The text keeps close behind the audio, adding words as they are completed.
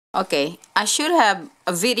Okay, I should have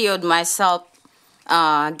videoed myself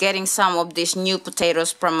getting some of these new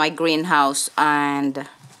potatoes from my greenhouse, and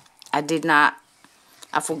I did not.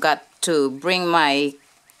 I forgot to bring my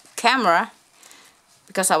camera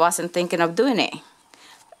because I wasn't thinking of doing it.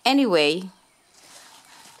 Anyway,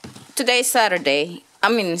 today's Saturday,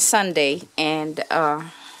 Sunday, and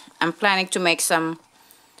I'm planning to make some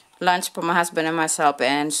lunch for my husband and myself,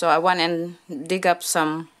 and so I went and dug up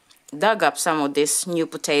some of these new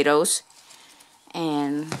potatoes,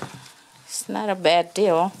 and it's not a bad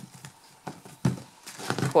deal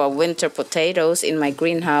for winter potatoes in my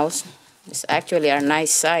greenhouse. It's actually a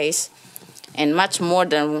nice size and much more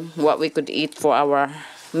than what we could eat for our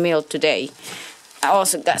meal today. I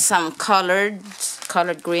also got some colored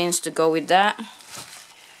greens to go with that.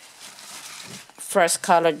 First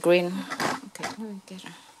colored green. Okay, let me get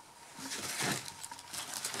her.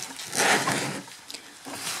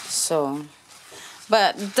 So,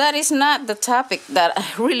 but that is not the topic that I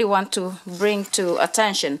really want to bring to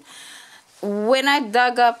attention. When I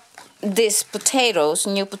dug up these potatoes,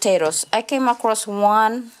 new potatoes, I came across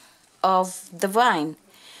one of the vine.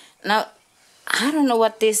 Now, I don't know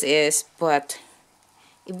what this is, but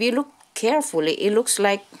if you look carefully, it looks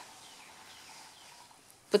like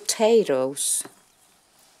potatoes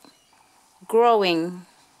growing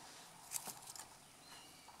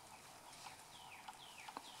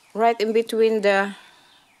right in between the,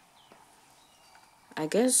 I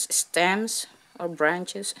guess, stems or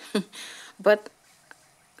branches. But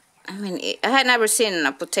I mean, I had never seen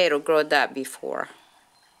a potato grow that before.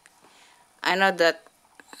 I know that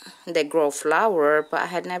they grow flower, but I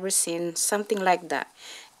had never seen something like that.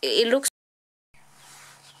 It looks,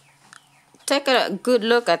 take a good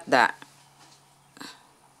look at that.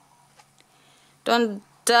 Don't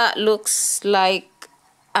that looks like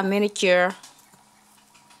a miniature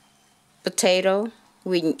potato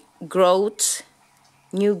with growth,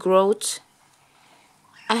 new growth?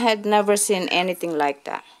 I had never seen anything like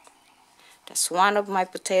that. That's one of my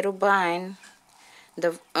potato vine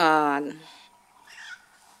that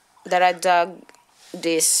I dug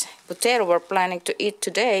this potato we're planning to eat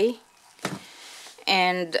today,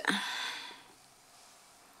 and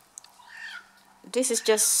this is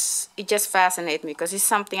it just fascinates me because it's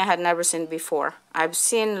something I had never seen before. I've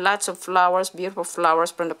seen lots of flowers, beautiful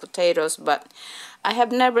flowers from the potatoes, but I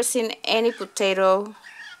have never seen any potato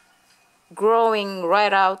growing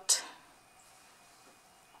right out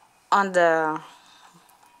on the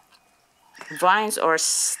vines or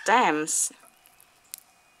stems.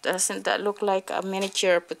 Doesn't that look like a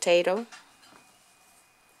miniature potato?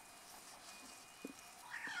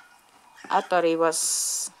 I thought it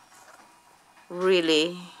was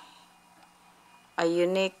really a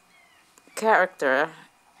unique character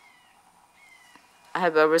I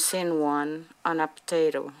have ever seen one on a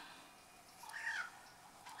potato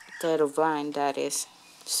vine, that is.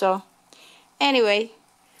 So anyway,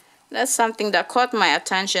 that's something that caught my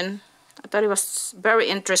attention. I thought it was very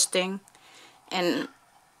interesting, and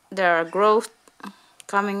there are growth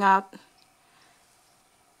coming out,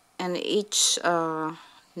 and each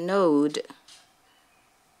node.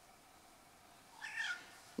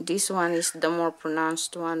 This one is the more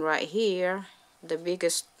pronounced one right here, the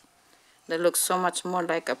biggest, that looks so much more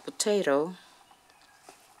like a potato.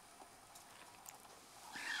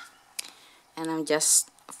 And I'm just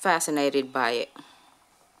fascinated by it.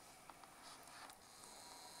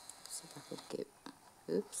 See if I could get,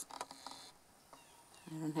 oops.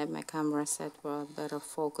 I don't have my camera set for a better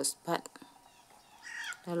focus, but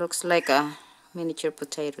that looks like a miniature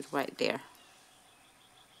potato right there.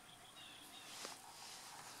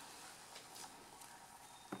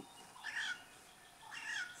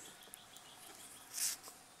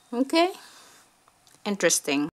 Okay, interesting.